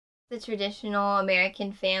The traditional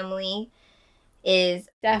American family is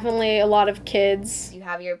definitely a lot of kids. You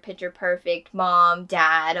have your picture perfect mom,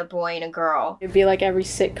 dad, a boy, and a girl. It'd be like every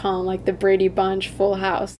sitcom, like the Brady Bunch, Full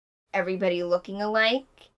House. Everybody looking alike.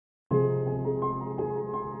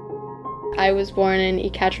 I was born in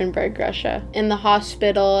Ekaterinburg, Russia. In the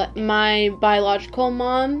hospital, my biological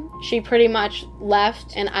mom, she pretty much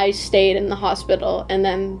left and I stayed in the hospital, and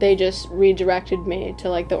then they just redirected me to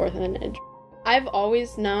like the orphanage. I've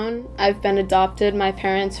always known I've been adopted. My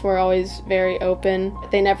parents were always very open.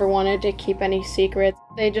 They never wanted to keep any secrets.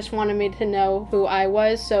 They just wanted me to know who I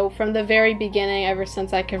was. So from the very beginning, ever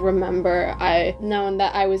since I could remember, I've known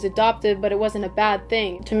that I was adopted, but it wasn't a bad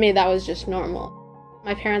thing. To me, that was just normal.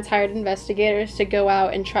 My parents hired investigators to go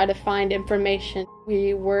out and try to find information.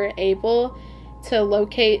 We were able to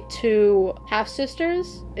locate two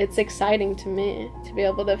half-sisters. It's exciting to me to be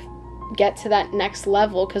able to get to that next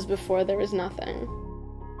level, because before there was nothing.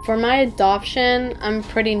 For my adoption, I'm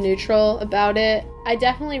pretty neutral about it. I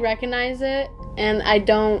definitely recognize it and I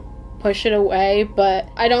don't push it away, but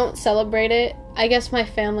I don't celebrate it. I guess my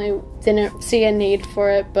family didn't see a need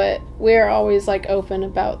for it, but we're always like open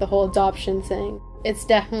about the whole adoption thing. It's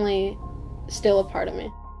definitely still a part of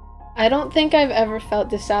me. I don't think I've ever felt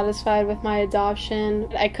dissatisfied with my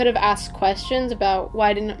adoption. I could have asked questions about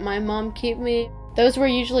why didn't my mom keep me. Those were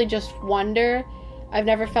usually just wonder. I've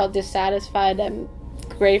never felt dissatisfied. I'm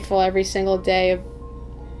grateful every single day of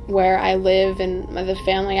where I live and the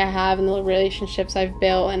family I have and the relationships I've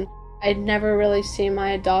built. And I'd never really see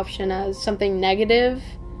my adoption as something negative.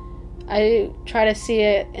 I try to see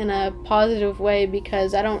it in a positive way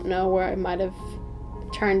because I don't know where I might have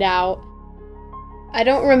turned out. I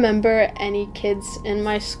don't remember any kids in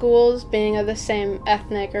my schools being of the same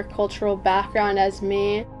ethnic or cultural background as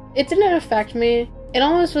me. It didn't affect me. It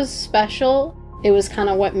almost was special. It was kind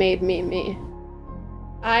of what made me me.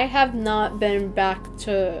 I have not been back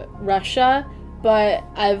to Russia, but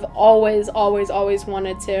I've always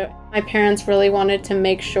wanted to. My parents really wanted to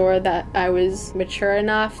make sure that I was mature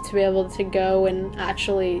enough to be able to go and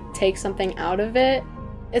actually take something out of it.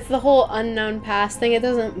 It's the whole unknown past thing. It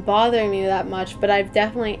doesn't bother me that much, but I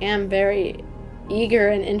definitely am very eager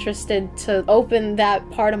and interested to open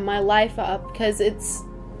that part of my life up because it's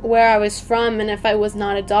where I was from, and if I was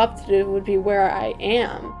not adopted, it would be where I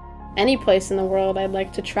am. Any place in the world I'd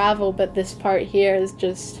like to travel, but this part here is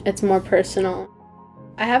just, it's more personal.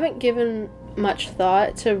 I haven't given much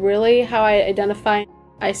thought to really how I identify.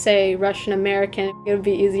 I say Russian American. It would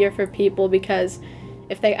be easier for people because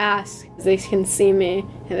if they ask, they can see me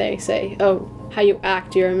and they say, oh, how you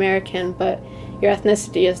act, you're American, but your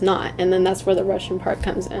ethnicity is not, and then that's where the Russian part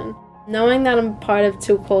comes in. Knowing that I'm part of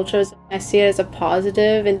two cultures, I see it as a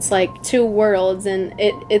positive. It's like two worlds, and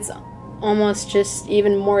it's almost just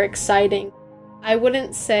even more exciting. I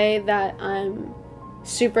wouldn't say that I'm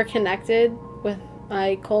super connected with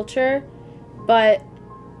my culture, but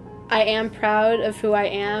I am proud of who I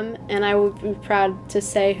am, and I would be proud to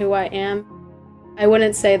say who I am. I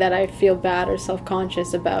wouldn't say that I feel bad or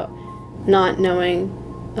self-conscious about not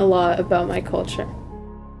knowing a lot about my culture.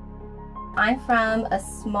 I'm from a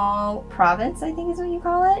small province, I think is what you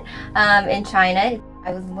call it, in China.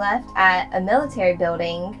 I was left at a military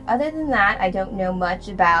building. Other than that, I don't know much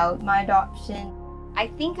about my adoption. I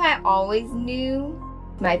think I always knew.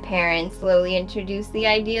 My parents slowly introduced the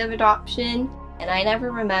idea of adoption, and I never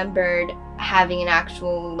remembered having an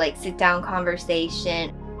actual sit-down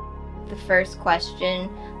conversation. The first question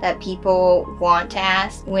that people want to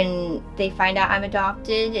ask when they find out I'm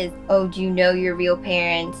adopted is, oh, do you know your real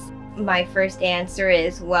parents? My first answer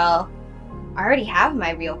is, well, I already have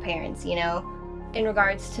my real parents, you know. In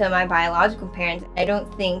regards to my biological parents, I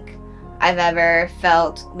don't think I've ever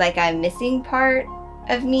felt like I'm missing part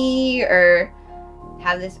of me or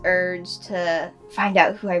have this urge to find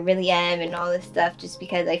out who I really am and all this stuff, just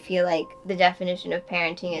because I feel like the definition of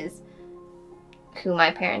parenting is who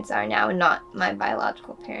my parents are now and not my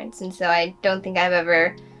biological parents. And so I don't think I've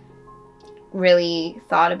ever really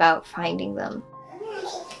thought about finding them.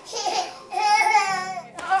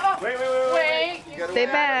 Wait. Stay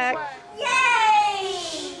back.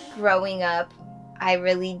 Yay! Growing up, I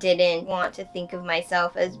really didn't want to think of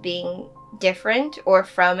myself as being different or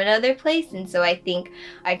from another place, and so I think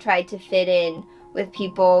I tried to fit in with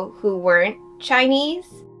people who weren't Chinese.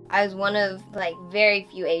 I was one of very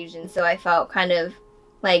few Asians, so I felt kind of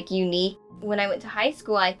unique. When I went to high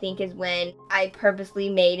school, I think is when I purposely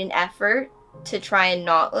made an effort to try and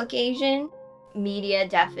not look Asian. Media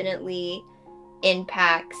definitely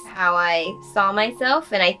impacts how I saw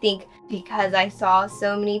myself. And I think because I saw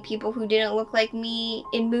so many people who didn't look like me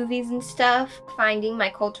in movies and stuff, finding my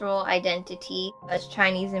cultural identity as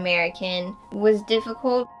Chinese American was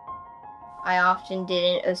difficult. I often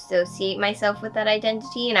didn't associate myself with that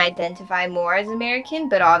identity and identify more as American,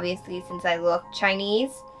 but obviously since I look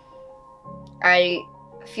Chinese, I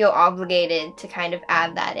feel obligated to kind of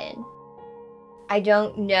add that in. I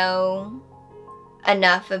don't know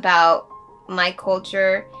enough about my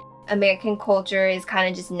culture. American culture is kind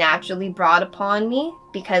of just naturally brought upon me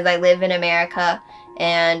because I live in America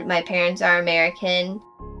and my parents are American.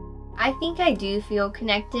 I think I do feel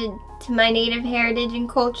connected to my native heritage and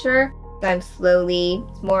culture. I'm slowly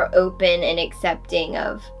more open and accepting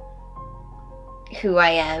of who I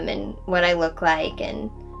am and what I look like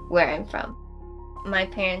and where I'm from. My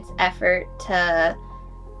parents' effort to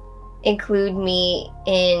include me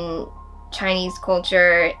in Chinese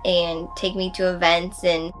culture and take me to events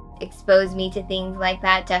and expose me to things like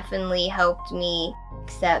that definitely helped me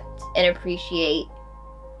accept and appreciate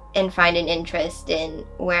and find an interest in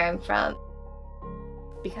where I'm from.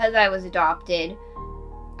 Because I was adopted,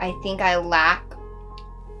 I think I lack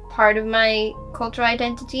part of my cultural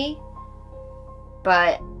identity,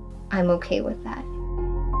 but I'm okay with that.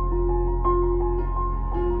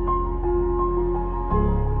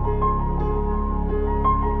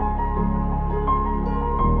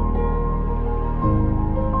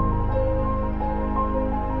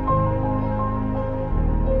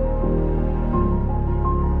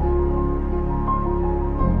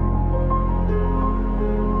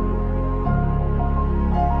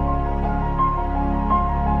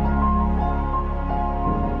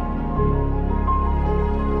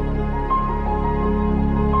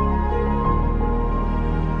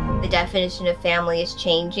 The definition of family is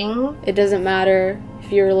changing. It doesn't matter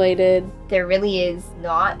if you're related. There really is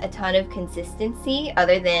not a ton of consistency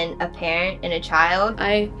other than a parent and a child.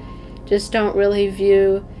 I just don't really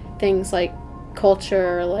view things like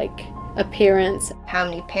culture or like appearance. How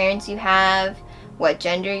many parents you have, what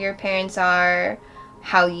gender your parents are,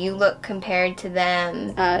 how you look compared to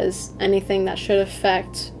them, as anything that should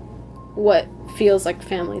affect what feels like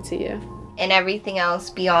family to you. And everything else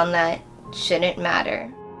beyond that shouldn't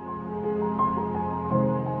matter.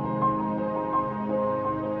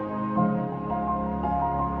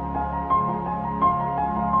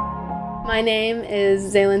 My name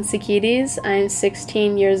is Zaylin Sakides. I'm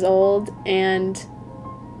 16 years old and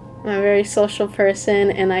I'm a very social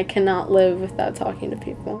person and I cannot live without talking to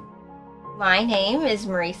people. My name is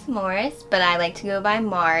Roxy Morris, but I like to go by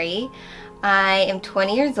Mari. I am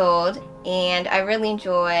 20 years old and I really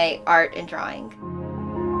enjoy art and drawing.